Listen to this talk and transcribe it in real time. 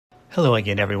Hello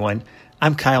again, everyone.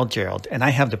 I'm Kyle Gerald, and I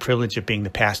have the privilege of being the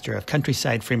pastor of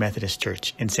Countryside Free Methodist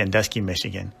Church in Sandusky,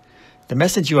 Michigan. The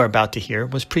message you are about to hear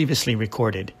was previously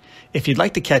recorded. If you'd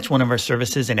like to catch one of our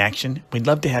services in action, we'd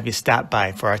love to have you stop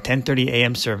by for our 10:30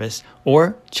 a.m. service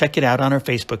or check it out on our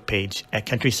Facebook page at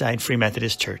Countryside Free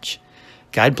Methodist Church.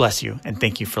 God bless you, and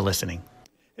thank you for listening.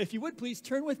 If you would please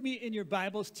turn with me in your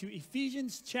Bibles to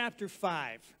Ephesians chapter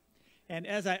 5. And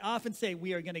as I often say,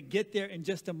 we are going to get there in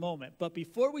just a moment. But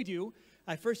before we do,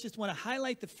 I first just want to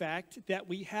highlight the fact that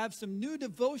we have some new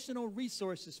devotional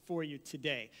resources for you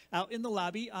today. Out in the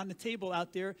lobby, on the table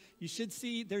out there, you should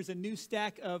see there's a new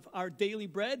stack of our Daily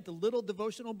Bread, the little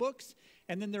devotional books.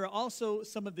 And then there are also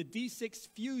some of the D6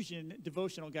 Fusion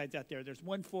devotional guides out there. There's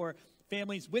one for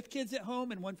families with kids at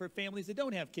home and one for families that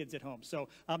don't have kids at home. So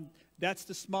that's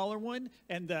the smaller one,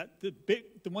 and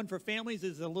the one for families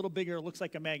is a little bigger. It looks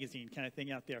like a magazine kind of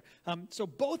thing out there. So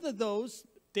both of those,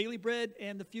 Daily Bread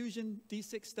and the Fusion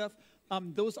D6 stuff,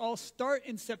 those all start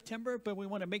in September, but we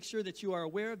want to make sure that you are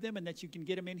aware of them and that you can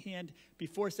get them in hand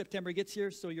before September gets here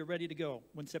so you're ready to go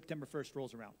when September 1st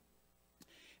rolls around.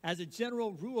 As a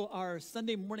general rule, our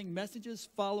Sunday morning messages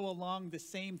follow along the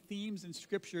same themes and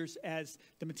scriptures as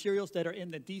the materials that are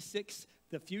in the D6,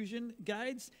 the Fusion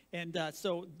guides. And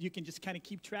so you can just kind of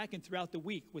keep tracking throughout the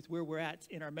week with where we're at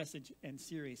in our message and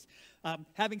series.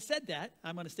 Having said that,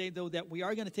 I'm going to say, though, that we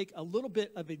are going to take a little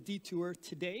bit of a detour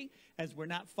today as we're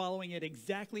not following it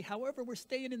exactly. However, we're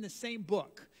staying in the same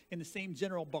book, in the same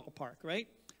general ballpark, right?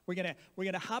 We're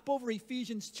gonna hop over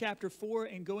Ephesians chapter 4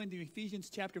 and go into Ephesians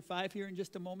chapter 5 here in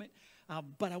just a moment.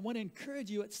 But I want to encourage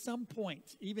you at some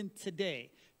point, even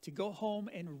today, to go home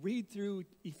and read through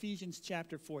Ephesians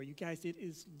chapter 4. You guys, it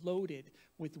is loaded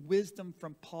with wisdom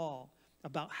from Paul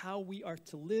about how we are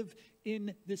to live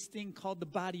in this thing called the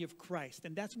body of Christ.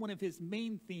 And that's one of his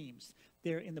main themes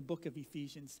there in the book of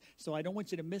Ephesians. So I don't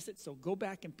want you to miss it. So go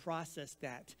back and process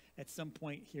that at some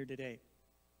point here today.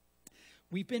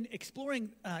 We've been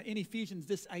exploring in Ephesians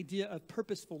this idea of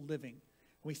purposeful living.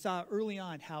 We saw early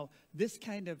on how this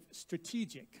kind of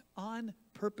strategic,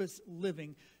 on-purpose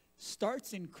living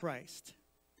starts in Christ,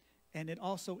 and it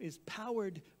also is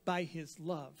powered by his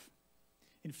love.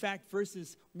 In fact,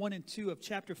 verses 1 and 2 of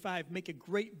chapter 5 make a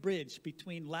great bridge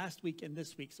between last week and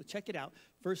this week. So check it out.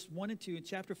 Verse 1 and 2 in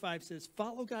chapter 5 says,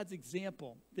 "Follow God's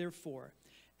example, therefore,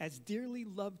 as dearly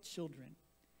loved children,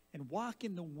 and walk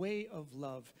in the way of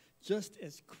love, just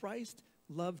as Christ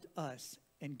loved us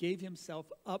and gave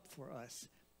himself up for us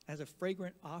as a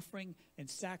fragrant offering and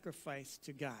sacrifice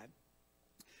to God."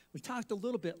 We talked a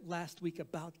little bit last week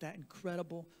about that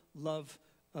incredible love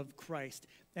of Christ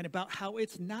and about how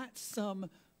it's not some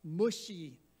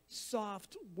mushy,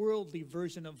 soft, worldly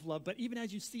version of love. But even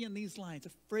as you see in these lines, a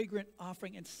fragrant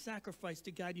offering and sacrifice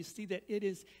to God, you see that it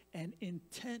is an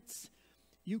intense,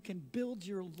 you can build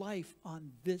your life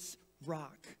on this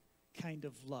rock kind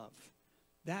of love.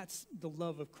 That's the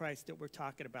love of Christ that we're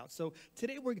talking about. So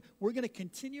today we're going to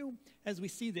continue as we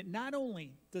see that not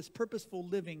only does purposeful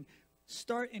living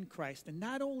start in Christ, and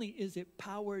not only is it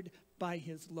powered by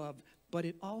his love, but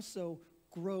it also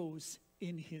grows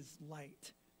in his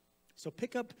light. So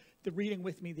pick up the reading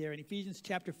with me there in Ephesians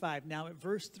chapter 5. Now at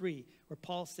verse 3, where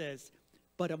Paul says,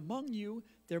 "But among you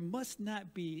there must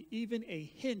not be even a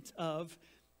hint of,"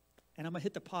 and I'm going to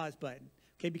hit the pause button,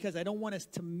 okay, because I don't want us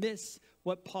to miss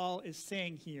what Paul is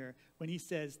saying here when he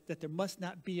says that there must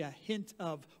not be a hint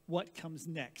of what comes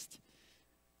next.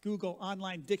 Google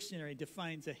Online Dictionary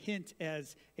defines a hint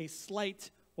as a slight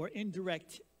or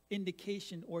indirect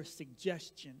indication or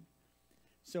suggestion.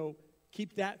 So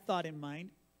keep that thought in mind.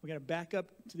 We're going to back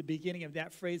up to the beginning of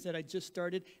that phrase that I just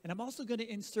started. And I'm also going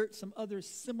to insert some other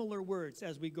similar words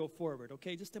as we go forward,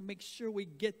 okay, just to make sure we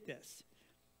get this.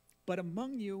 But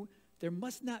among you, there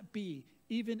must not be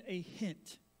even a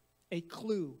hint, a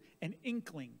clue, an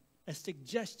inkling, a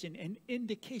suggestion, an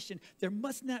indication. There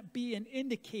must not be an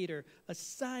indicator, a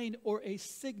sign, or a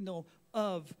signal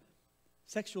of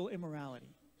sexual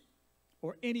immorality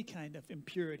or any kind of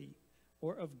impurity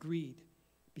or of greed,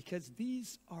 because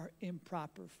these are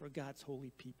improper for God's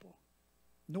holy people.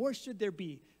 Nor should there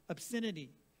be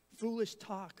obscenity, foolish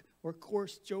talk, or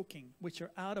coarse joking, which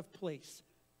are out of place,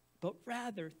 but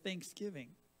rather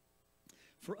thanksgiving.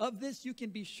 For of this you can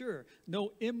be sure,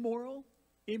 no immoral,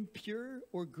 impure,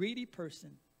 or greedy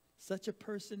person, such a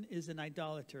person is an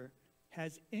idolater,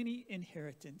 has any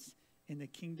inheritance in the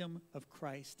kingdom of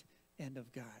Christ and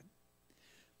of God.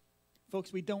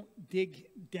 Folks, we don't dig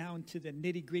down to the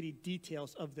nitty-gritty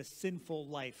details of the sinful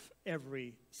life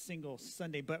every single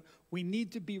Sunday, but we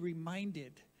need to be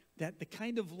reminded that the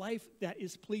kind of life that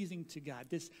is pleasing to God,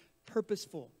 this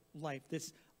purposeful life,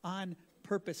 this on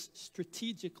purpose,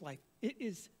 strategic life. It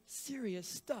is serious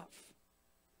stuff,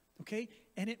 okay?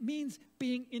 And it means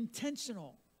being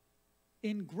intentional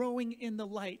in growing in the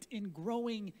light, in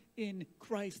growing in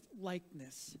Christ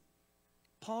likeness.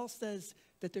 Paul says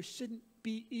that there shouldn't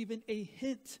be even a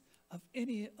hint of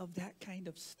any of that kind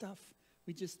of stuff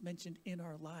we just mentioned in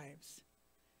our lives.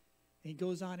 And he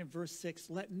goes on in verse 6,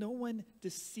 let no one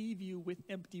deceive you with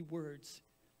empty words,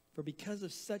 for because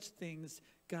of such things,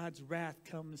 God's wrath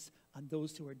comes on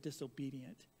those who are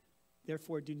disobedient.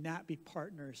 Therefore, do not be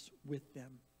partners with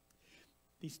them.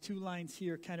 These two lines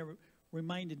here kind of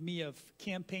reminded me of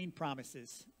campaign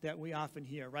promises that we often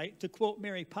hear, right? To quote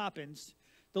Mary Poppins,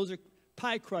 those are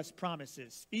pie crust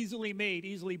promises, easily made,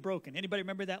 easily broken. Anybody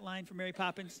remember that line from Mary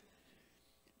Poppins?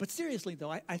 But seriously,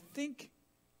 though, I think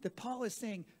that Paul is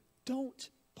saying, don't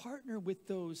partner with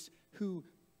those who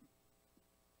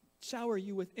shower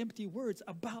you with empty words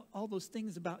about all those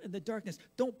things about in the darkness.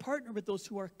 Don't partner with those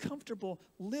who are comfortable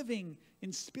living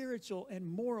in spiritual and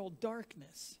moral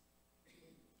darkness.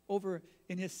 Over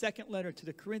in his second letter to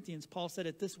the Corinthians, Paul said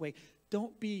it this way,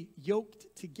 don't be yoked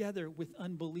together with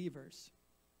unbelievers.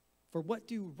 For what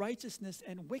do righteousness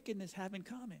and wickedness have in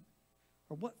common?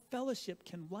 Or what fellowship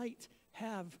can light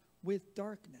have with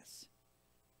darkness?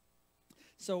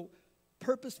 So,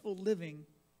 purposeful living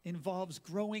involves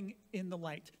growing in the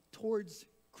light towards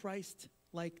Christ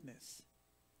likeness.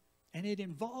 And it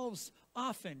involves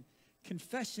often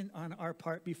confession on our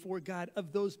part before God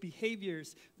of those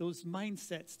behaviors, those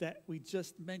mindsets that we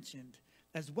just mentioned,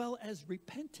 as well as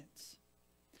repentance.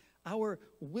 Our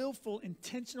willful,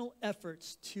 intentional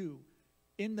efforts to,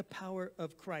 in the power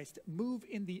of Christ, move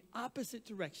in the opposite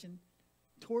direction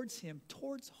towards Him,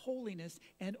 towards holiness,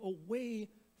 and away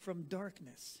from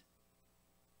darkness.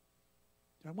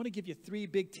 I want to give you 3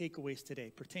 big takeaways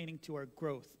today pertaining to our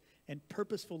growth and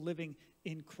purposeful living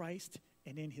in Christ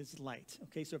and in His light.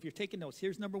 Okay, so if you're taking notes,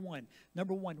 here's number 1.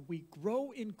 Number 1, we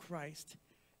grow in Christ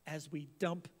as we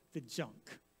dump the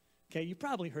junk. Okay, you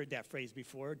probably heard that phrase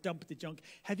before, dump the junk.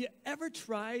 Have you ever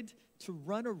tried to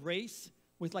run a race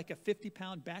with like a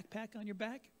 50-pound backpack on your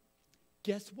back?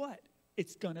 Guess what?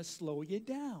 It's going to slow you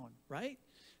down, right?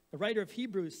 The writer of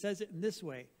Hebrews says it in this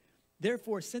way.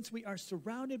 Therefore, since we are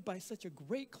surrounded by such a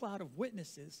great cloud of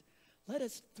witnesses, let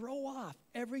us throw off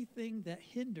everything that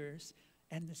hinders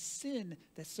and the sin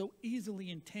that so easily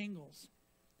entangles.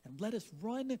 And let us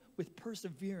run with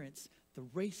perseverance the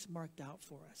race marked out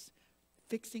for us,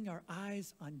 fixing our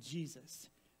eyes on Jesus,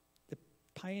 the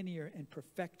pioneer and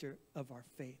perfecter of our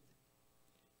faith.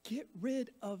 Get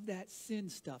rid of that sin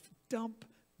stuff. Dump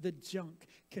the junk.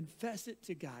 Confess it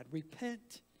to God.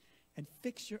 Repent and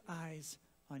fix your eyes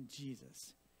on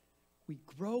Jesus. We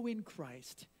grow in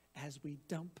Christ as we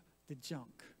dump the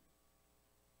junk.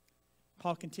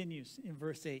 Paul continues in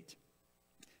verse 8.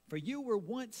 For you were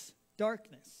once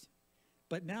darkness,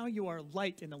 but now you are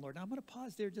light in the Lord. Now I'm going to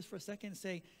pause there just for a second and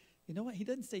say, you know what? He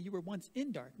doesn't say you were once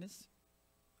in darkness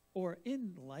or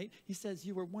in the light. He says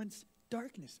you were once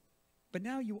darkness, but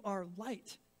now you are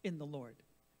light in the Lord.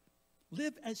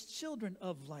 Live as children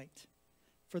of light,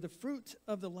 for the fruit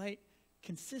of the light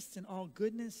consists in all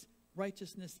goodness,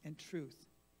 righteousness, and truth,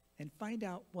 and find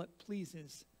out what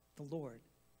pleases the Lord.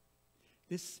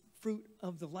 This fruit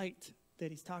of the light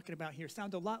that he's talking about here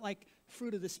sounds a lot like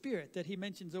fruit of the Spirit that he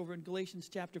mentions over in Galatians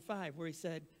chapter 5, where he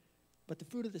said, but the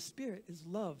fruit of the Spirit is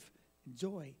love and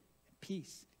joy and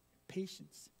peace, and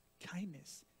patience,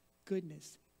 kindness,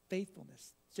 goodness,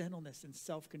 faithfulness, gentleness, and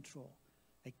self-control.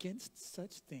 Against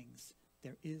such things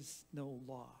there is no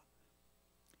law.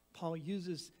 Paul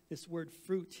uses this word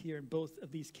fruit here in both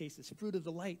of these cases, fruit of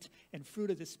the light and fruit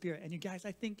of the Spirit. And you guys,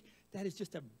 I think that is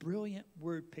just a brilliant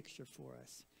word picture for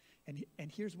us.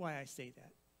 And here's why I say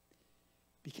that.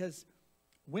 Because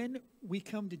when we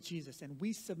come to Jesus and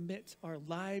we submit our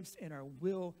lives and our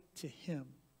will to Him,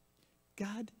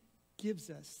 God gives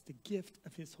us the gift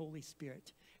of His Holy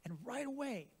Spirit. And right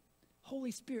away,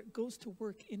 Holy Spirit goes to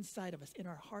work inside of us, in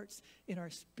our hearts, in our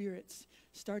spirits,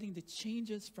 starting to change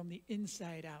us from the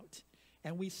inside out.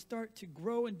 And we start to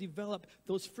grow and develop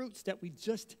those fruits that we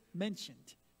just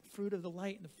mentioned, the fruit of the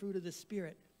light and the fruit of the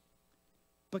Spirit.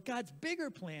 But God's bigger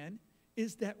plan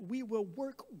is that we will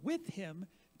work with Him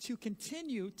to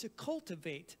continue to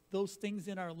cultivate those things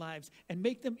in our lives and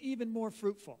make them even more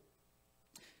fruitful.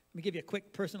 Let me give you a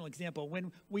quick personal example.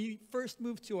 When we first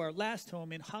moved to our last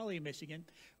home in Holly, Michigan,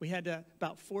 we had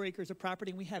about 4 acres of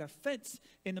property, and we had a fence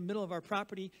in the middle of our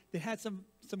property that had some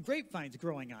grapevines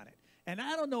growing on it. And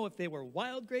I don't know if they were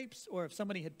wild grapes or if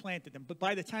somebody had planted them, but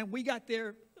by the time we got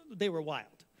there, they were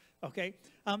wild, okay?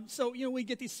 So, we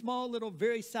get these small little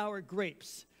very sour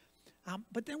grapes.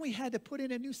 But then we had to put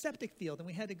in a new septic field, and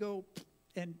we had to go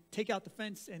and take out the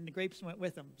fence, and the grapes went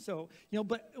with them. So,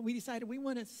 but we decided we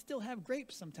want to still have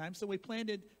grapes sometimes, so we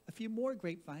planted a few more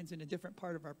grapevines in a different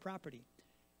part of our property.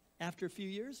 After a few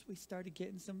years, we started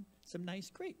getting some nice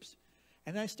grapes.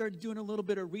 And then I started doing a little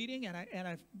bit of reading, and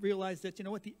I realized that,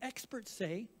 what the experts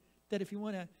say, that if you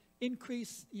want to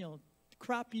increase,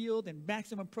 crop yield and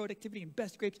maximum productivity and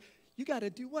best grapes, you got to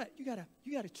do what? You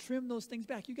got to trim those things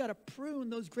back. You got to prune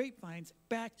those grapevines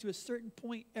back to a certain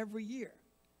point every year.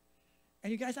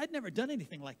 And you guys, I'd never done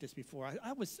anything like this before.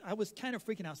 I was kind of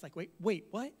freaking out. I was like, wait,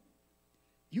 what?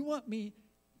 You want me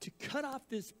to cut off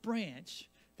this branch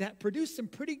that produced some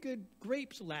pretty good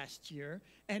grapes last year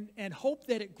and hope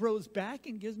that it grows back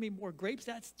and gives me more grapes?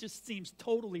 That just seems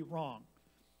totally wrong.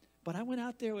 But I went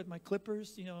out there with my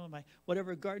clippers, my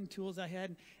whatever garden tools I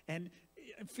had, and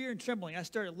fear and trembling, I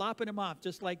started lopping them off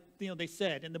just like, they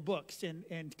said in the books,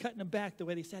 and cutting them back the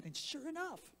way they said. And sure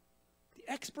enough, the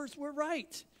experts were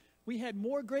right. We had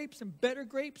more grapes and better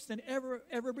grapes than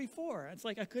ever before. It's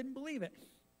like I couldn't believe it.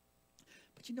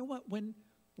 But you know what? When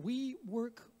we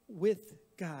work with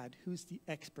God, who's the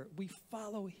expert, we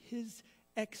follow his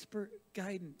expert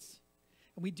guidance,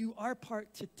 and we do our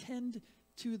part to tend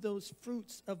to those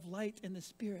fruits of light in the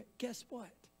Spirit, guess what?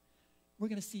 We're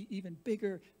going to see even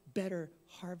bigger, better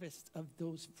harvests of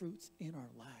those fruits in our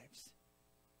lives.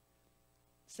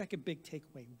 Second big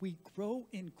takeaway, we grow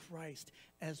in Christ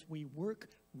as we work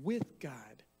with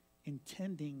God in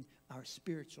tending our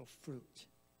spiritual fruit.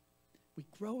 We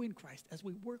grow in Christ as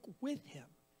we work with him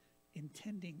in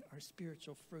tending our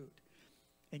spiritual fruit.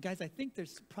 And guys, I think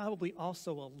there's probably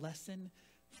also a lesson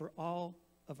for all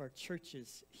of our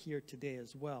churches here today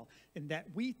as well, in that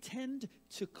we tend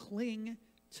to cling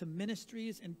to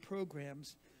ministries and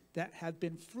programs that have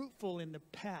been fruitful in the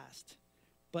past,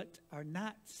 but are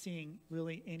not seeing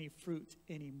really any fruit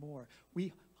anymore.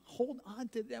 We hold on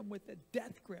to them with a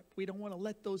death grip. We don't want to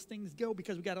let those things go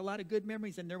because we got a lot of good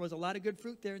memories and there was a lot of good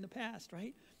fruit there in the past,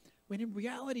 right? When in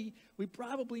reality, we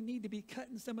probably need to be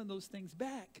cutting some of those things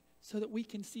back so that we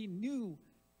can see new,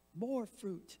 more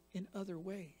fruit in other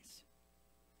ways.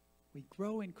 We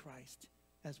grow in Christ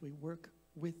as we work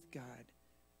with God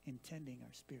in tending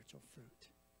our spiritual fruit.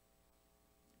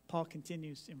 Paul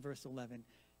continues in verse 11,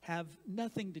 have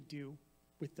nothing to do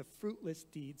with the fruitless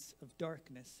deeds of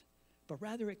darkness, but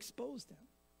rather expose them.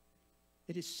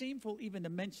 It is shameful even to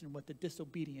mention what the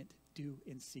disobedient do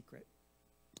in secret.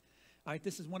 All right,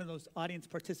 this is one of those audience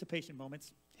participation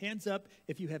moments. Hands up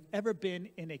if you have ever been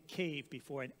in a cave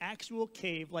before, an actual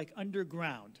cave like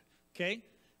underground, okay?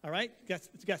 All right,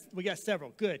 we got several.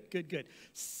 Good.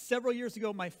 Several years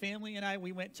ago, my family and I,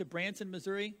 we went to Branson,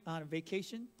 Missouri on a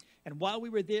vacation. And while we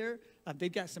were there,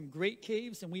 they've got some great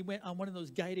caves, and we went on one of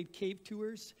those guided cave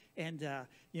tours. And,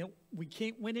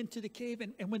 we went into the cave,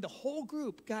 and when the whole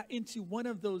group got into one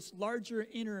of those larger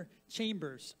inner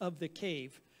chambers of the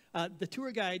cave, the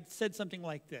tour guide said something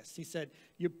like this. He said,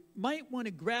 you might want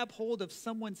to grab hold of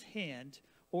someone's hand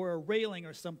or a railing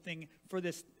or something for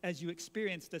this as you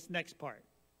experience this next part.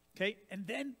 Okay, and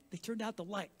then they turned out the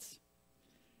lights.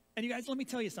 And you guys, let me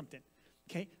tell you something.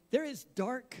 Okay, there is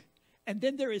dark, and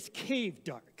then there is cave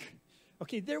dark.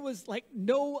 Okay, there was like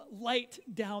no light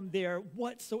down there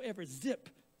whatsoever.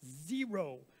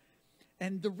 Zero.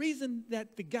 And the reason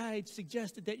that the guide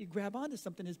suggested that you grab onto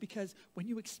something is because when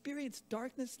you experience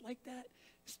darkness like that,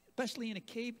 especially in a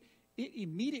cave, it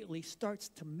immediately starts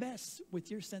to mess with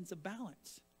your sense of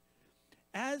balance.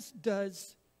 As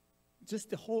does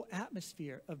just the whole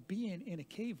atmosphere of being in a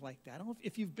cave like that. I don't know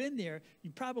if you've been there,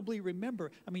 you probably remember.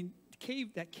 I mean,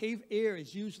 that cave air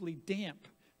is usually damp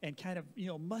and kind of,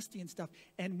 musty and stuff.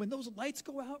 And when those lights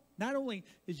go out, not only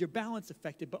is your balance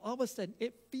affected, but all of a sudden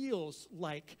it feels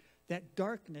like that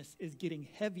darkness is getting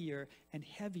heavier and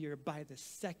heavier by the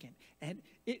second. And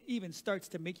it even starts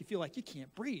to make you feel like you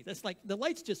can't breathe. It's like the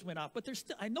lights just went off, but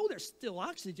I know there's still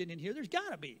oxygen in here. There's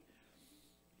got to be.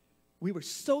 We were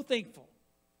so thankful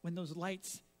when those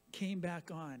lights came back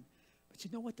on. But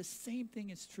you know what? The same thing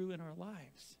is true in our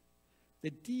lives. The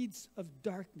deeds of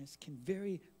darkness can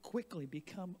very quickly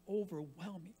become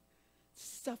overwhelming,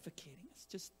 suffocating us,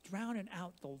 just drowning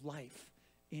out the life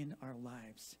in our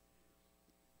lives.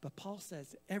 But Paul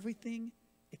says everything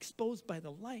exposed by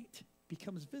the light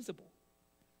becomes visible,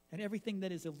 and everything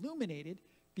that is illuminated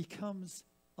becomes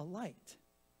a light.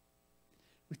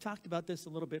 We talked about this a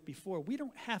little bit before. We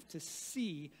don't have to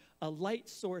see a light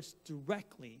source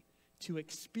directly to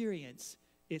experience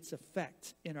its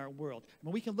effect in our world. I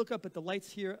mean, we can look up at the lights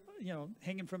here,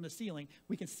 hanging from the ceiling.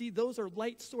 We can see those are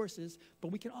light sources,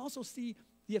 but we can also see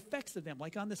the effects of them,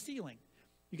 like on the ceiling.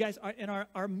 You guys,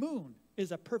 our moon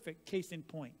is a perfect case in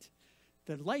point.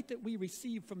 The light that we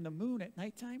receive from the moon at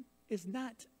nighttime is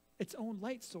not its own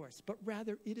light source, but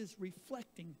rather it is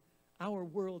reflecting our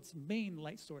world's main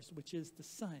light source, which is the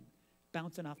sun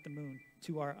bouncing off the moon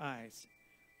to our eyes.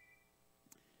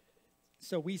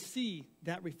 So we see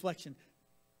that reflection.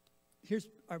 Here's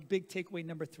our big takeaway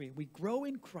number 3. We grow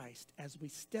in Christ as we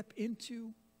step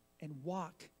into and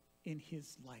walk in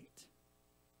his light.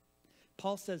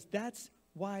 Paul says that's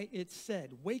why it's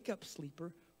said, "Wake up,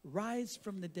 sleeper, rise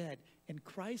from the dead, and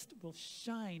Christ will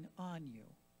shine on you."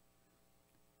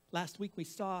 Last week we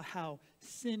saw how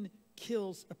sin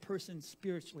kills a person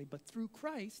spiritually, but through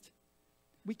Christ,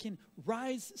 we can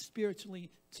rise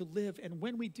spiritually to live, and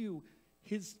when we do,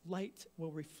 his light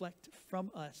will reflect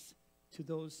from us to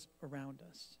those around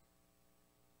us.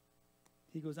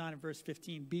 He goes on in verse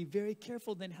 15, "Be very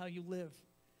careful then how you live,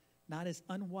 not as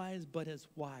unwise but as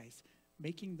wise,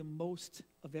 making the most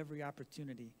of every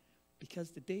opportunity,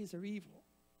 because the days are evil."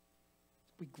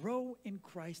 We grow in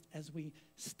Christ as we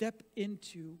step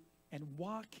into and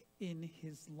walk in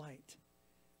his light.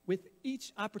 With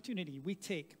each opportunity we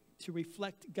take to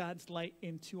reflect God's light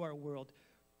into our world,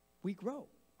 we grow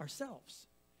ourselves.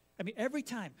 I mean, every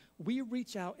time we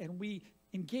reach out and we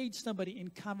engage somebody in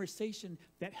conversation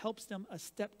that helps them a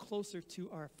step closer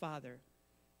to our Father,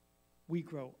 we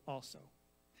grow also.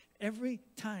 Every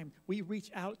time we reach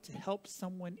out to help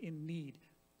someone in need,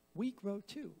 we grow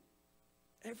too.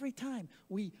 Every time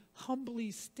we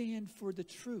humbly stand for the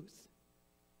truth,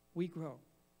 we grow.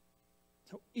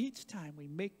 So each time we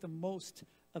make the most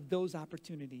of those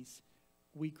opportunities,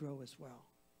 we grow as well.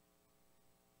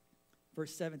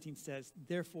 Verse 17 says,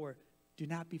 "Therefore, do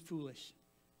not be foolish,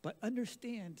 but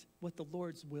understand what the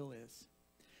Lord's will is."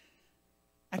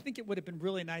 I think it would have been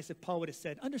really nice if Paul would have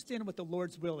said, "Understand what the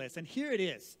Lord's will is." And here it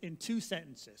is in 2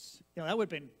 sentences. That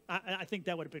would have been, I think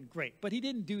that would have been great. But he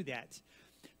didn't do that.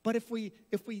 But if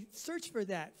we search for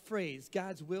that phrase,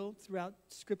 God's will,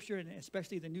 throughout Scripture, and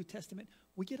especially the New Testament,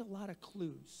 we get a lot of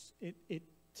clues. It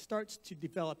starts to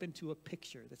develop into a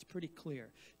picture that's pretty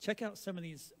clear. Check out some of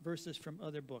these verses from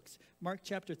other books. Mark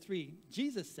chapter 3,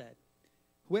 Jesus said,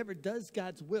 "Whoever does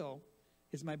God's will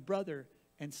is my brother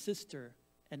and sister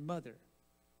and mother."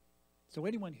 So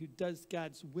anyone who does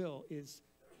God's will is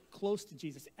close to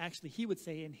Jesus. Actually, he would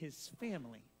say in his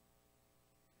family.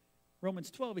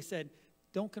 Romans 12, he said,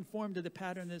 "Don't conform to the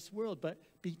pattern of this world,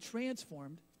 but be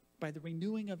transformed by the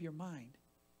renewing of your mind.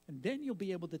 And then you'll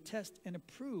be able to test and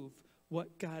approve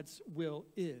what God's will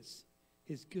is,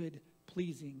 his good,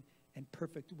 pleasing, and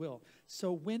perfect will."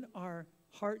 So when our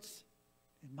hearts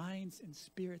and minds and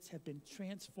spirits have been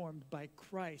transformed by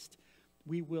Christ,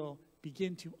 we will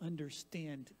begin to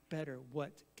understand better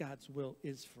what God's will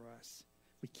is for us.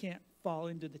 We can't fall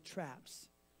into the traps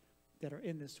that are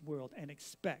in this world and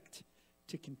expect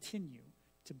to continue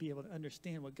to be able to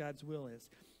understand what God's will is.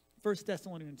 1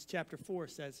 Thessalonians chapter 4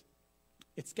 says,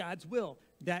 "It's God's will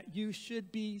that you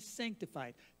should be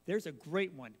sanctified." There's a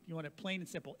great one. You want it plain and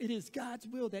simple. It is God's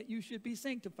will that you should be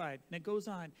sanctified. And it goes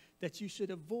on, that you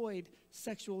should avoid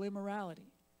sexual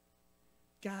immorality.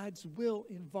 God's will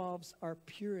involves our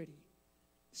purity,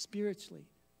 spiritually,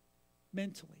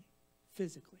 mentally,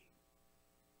 physically.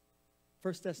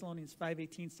 1 Thessalonians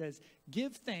 5:18 says,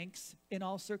 "Give thanks in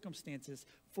all circumstances,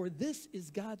 for this is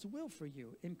God's will for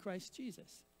you in Christ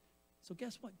Jesus." So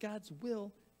guess what? God's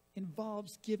will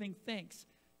involves giving thanks,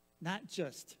 not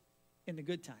just in the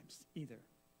good times either.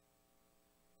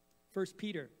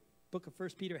 Book of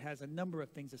 1 Peter has a number of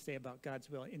things to say about God's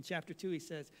will. In chapter 2, he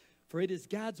says, "For it is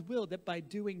God's will that by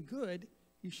doing good,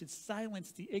 you should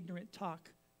silence the ignorant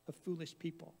talk of foolish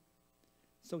people."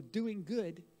 So doing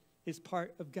good is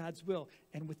part of God's will,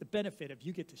 and with the benefit of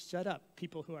you get to shut up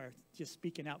people who are just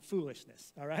speaking out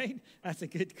foolishness, all right? That's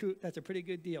a pretty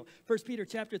good deal. 1 Peter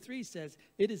chapter 3 says,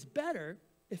 "It is better,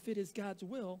 if it is God's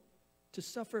will, to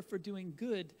suffer for doing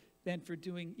good than for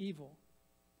doing evil."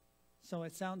 So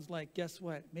it sounds like, guess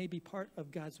what? Maybe part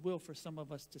of God's will for some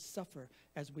of us to suffer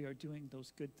as we are doing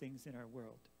those good things in our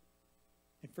world.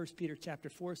 And 1 Peter chapter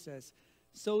 4 says,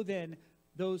 "So then,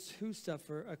 those who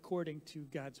suffer according to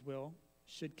God's will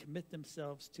should commit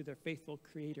themselves to their faithful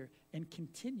Creator and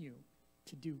continue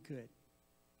to do good."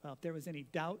 Well, if there was any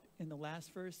doubt in the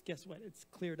last verse, guess what? It's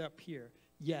cleared up here.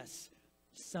 Yes,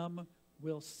 some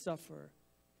will suffer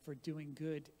for doing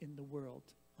good in the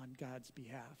world on God's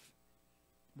behalf.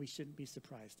 We shouldn't be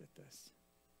surprised at this.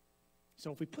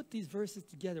 So if we put these verses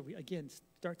together, we again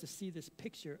start to see this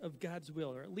picture of God's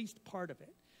will, or at least part of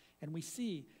it. And we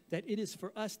see that it is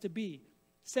for us to be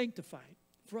sanctified,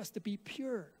 for us to be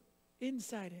pure,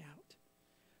 inside and out,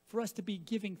 for us to be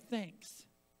giving thanks.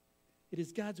 It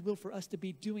is God's will for us to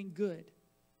be doing good.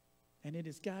 And it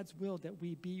is God's will that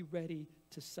we be ready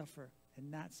to suffer and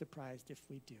not surprised if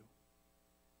we do.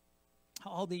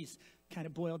 All these kind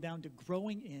of boil down to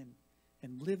growing in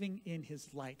and living in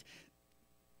his light,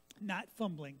 not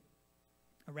fumbling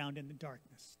around in the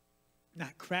darkness,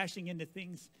 not crashing into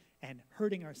things and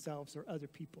hurting ourselves or other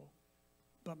people,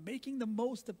 but making the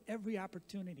most of every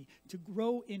opportunity to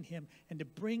grow in him and to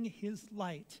bring his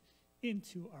light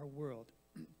into our world.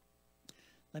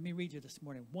 Let me read you this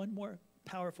morning one more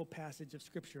powerful passage of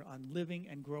Scripture on living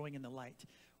and growing in the light.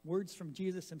 Words from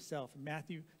Jesus himself in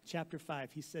Matthew chapter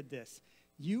 5. He said this,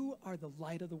 "You are the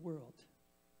light of the world.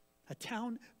 A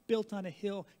town built on a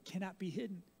hill cannot be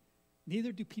hidden.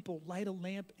 Neither do people light a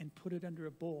lamp and put it under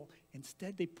a bowl.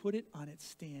 Instead, they put it on its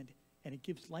stand, and it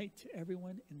gives light to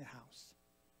everyone in the house.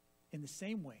 In the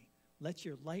same way, let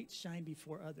your light shine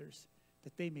before others,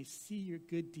 that they may see your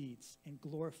good deeds and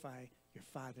glorify your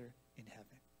Father in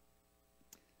heaven."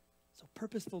 So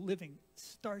purposeful living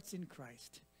starts in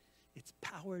Christ. It's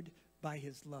powered by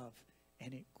his love,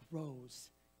 and it grows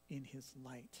in his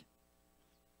light.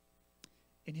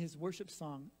 In his worship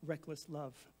song, Reckless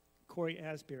Love, Corey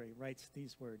Asbury writes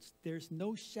these words, "There's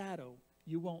no shadow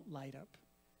you won't light up,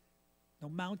 no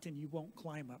mountain you won't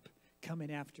climb up,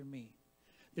 coming after me.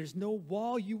 There's no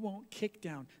wall you won't kick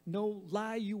down, no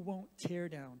lie you won't tear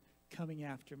down, coming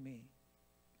after me.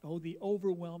 Oh, the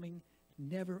overwhelming,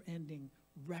 never-ending,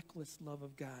 reckless love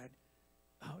of God.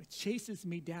 Oh, it chases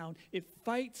me down. It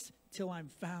fights till I'm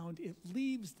found. It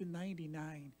leaves the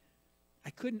 99.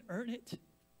 I couldn't earn it.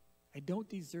 I don't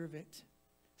deserve it.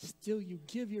 Still you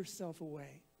give yourself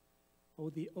away.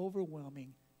 Oh, the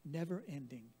overwhelming,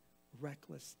 never-ending,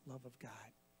 reckless love of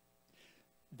God."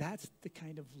 That's the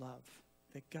kind of love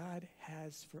that God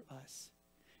has for us.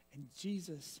 And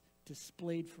Jesus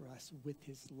displayed for us with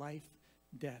his life,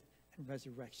 death, and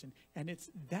resurrection. And it's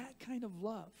that kind of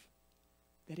love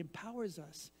that empowers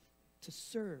us to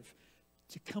serve,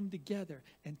 to come together,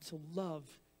 and to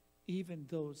love even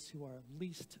those who are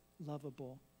least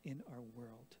lovable in our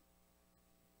world.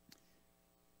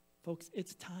 Folks,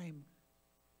 it's time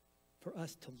for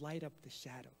us to light up the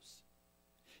shadows.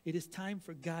 It is time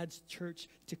for God's church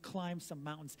to climb some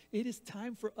mountains. It is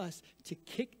time for us to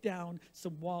kick down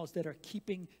some walls that are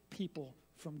keeping people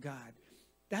from God.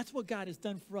 That's what God has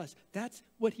done for us. That's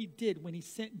what he did when he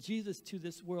sent Jesus to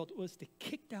this world, was to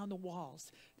kick down the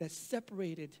walls that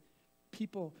separated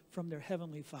people from their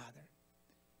heavenly Father.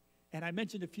 And I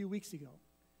mentioned a few weeks ago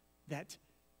that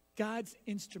God's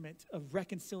instrument of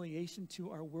reconciliation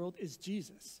to our world is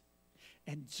Jesus.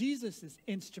 And Jesus'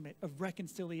 instrument of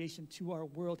reconciliation to our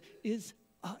world is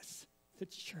us, the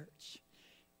church.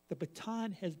 The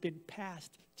baton has been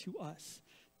passed to us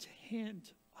to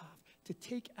hand off, to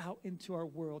take out into our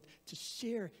world, to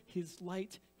share his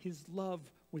light, his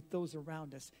love with those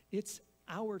around us. It's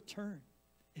our turn.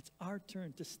 It's our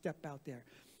turn to step out there.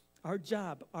 Our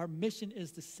job, our mission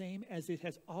is the same as it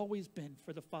has always been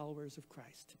for the followers of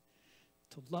Christ: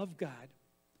 to love God,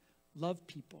 love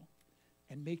people,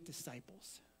 and make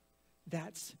disciples.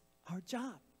 That's our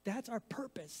job. That's our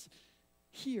purpose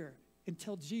here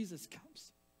until Jesus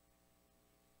comes.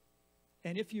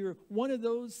 And if you're one of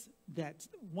those that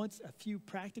wants a few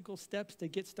practical steps to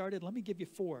get started, let me give you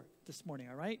 4 this morning,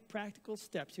 all right? Practical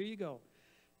steps. Here you go.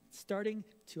 Starting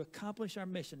to accomplish our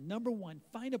mission. Number 1,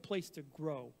 find a place to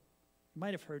grow. You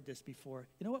might have heard this before.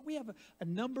 You know what? We have a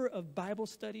number of Bible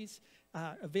studies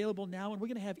available now, and we're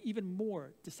going to have even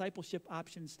more discipleship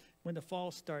options when the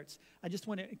fall starts. I just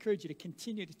want to encourage you to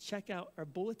continue to check out our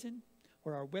bulletin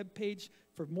or our webpage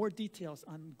for more details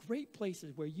on great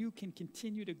places where you can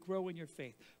continue to grow in your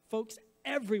faith. Folks,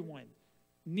 everyone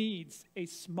needs a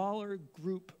smaller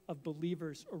group of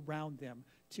believers around them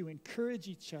to encourage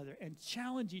each other and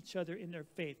challenge each other in their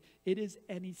faith. It is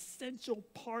an essential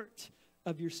part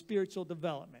of your spiritual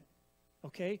development,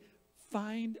 okay?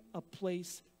 Find a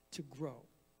place to grow.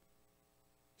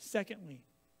 Secondly,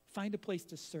 find a place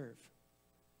to serve.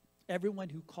 Everyone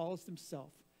who calls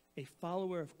themselves a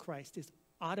follower of Christ is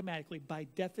automatically, by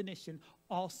definition,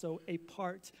 also a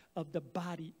part of the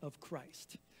body of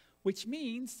Christ, which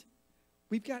means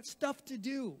we've got stuff to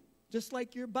do, just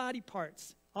like your body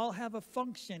parts all have a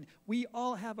function. We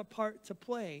all have a part to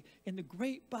play in the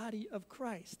great body of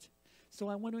Christ. So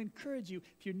I want to encourage you,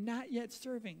 if you're not yet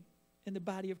serving in the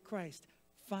body of Christ,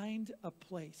 find a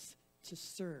place to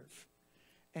serve.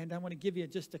 And I want to give you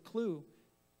just a clue.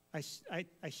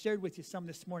 I shared with you some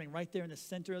this morning right there in the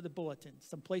center of the bulletin,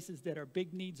 some places that are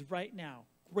big needs right now.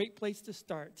 Great place to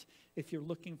start if you're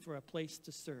looking for a place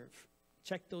to serve.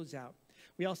 Check those out.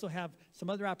 We also have some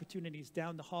other opportunities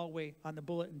down the hallway on the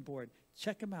bulletin board.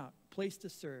 Check them out. Place to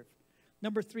serve.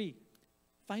 Number 3,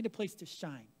 find a place to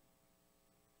shine.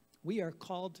 We are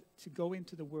called to go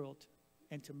into the world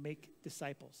and to make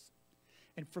disciples.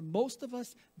 And for most of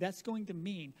us, that's going to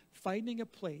mean finding a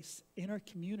place in our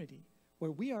community where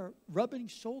we are rubbing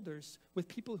shoulders with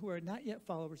people who are not yet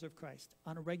followers of Christ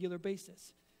on a regular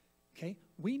basis. Okay?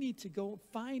 We need to go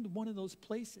find one of those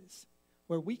places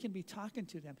where we can be talking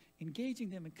to them,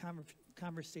 engaging them in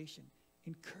conversation,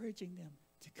 encouraging them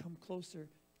to come closer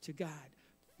to God.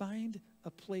 Find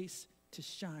a place to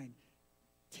shine.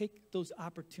 Take those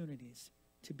opportunities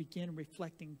to begin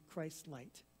reflecting Christ's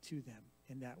light to them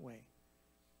in that way.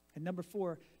 And number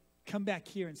 4, come back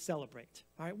here and celebrate.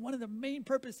 All right, one of the main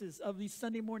purposes of these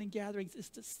Sunday morning gatherings is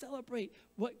to celebrate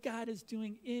what God is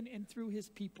doing in and through his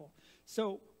people.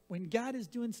 So when God is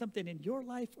doing something in your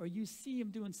life or you see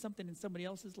him doing something in somebody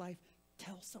else's life,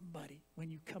 tell somebody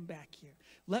when you come back here.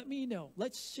 Let me know.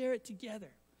 Let's share it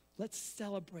together. Let's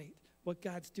celebrate what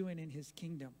God's doing in his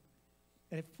kingdom.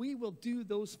 And if we will do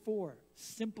those 4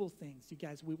 simple things, you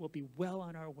guys, we will be well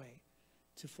on our way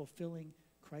to fulfilling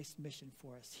Christ's mission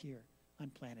for us here on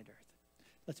planet Earth.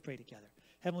 Let's pray together.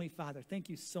 Heavenly Father, thank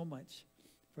you so much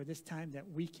for this time that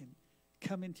we can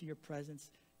come into your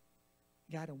presence,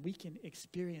 God, and we can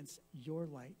experience your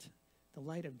light, the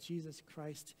light of Jesus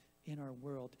Christ in our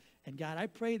world. And God, I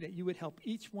pray that you would help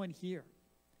each one here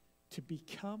to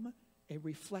become a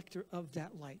reflector of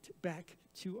that light back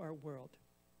to our world.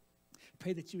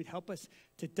 Pray that you would help us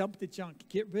to dump the junk,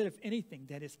 get rid of anything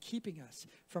that is keeping us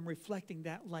from reflecting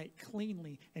that light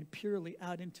cleanly and purely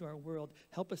out into our world.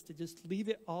 Help us to just leave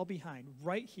it all behind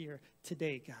right here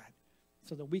today, God,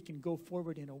 so that we can go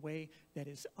forward in a way that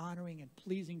is honoring and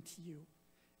pleasing to you,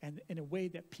 and in a way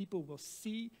that people will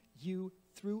see you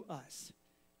through us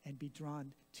and be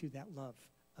drawn to that love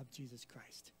of Jesus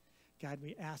Christ. God,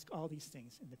 we ask all these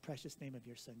things in the precious name of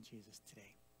your Son, Jesus,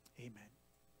 today. Amen.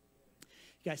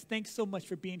 You guys, thanks so much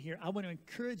for being here. I want to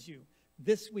encourage you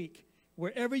this week,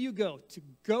 wherever you go, to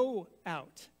go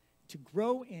out, to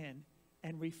grow in,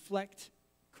 and reflect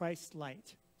Christ's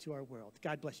light to our world.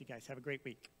 God bless you guys. Have a great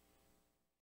week.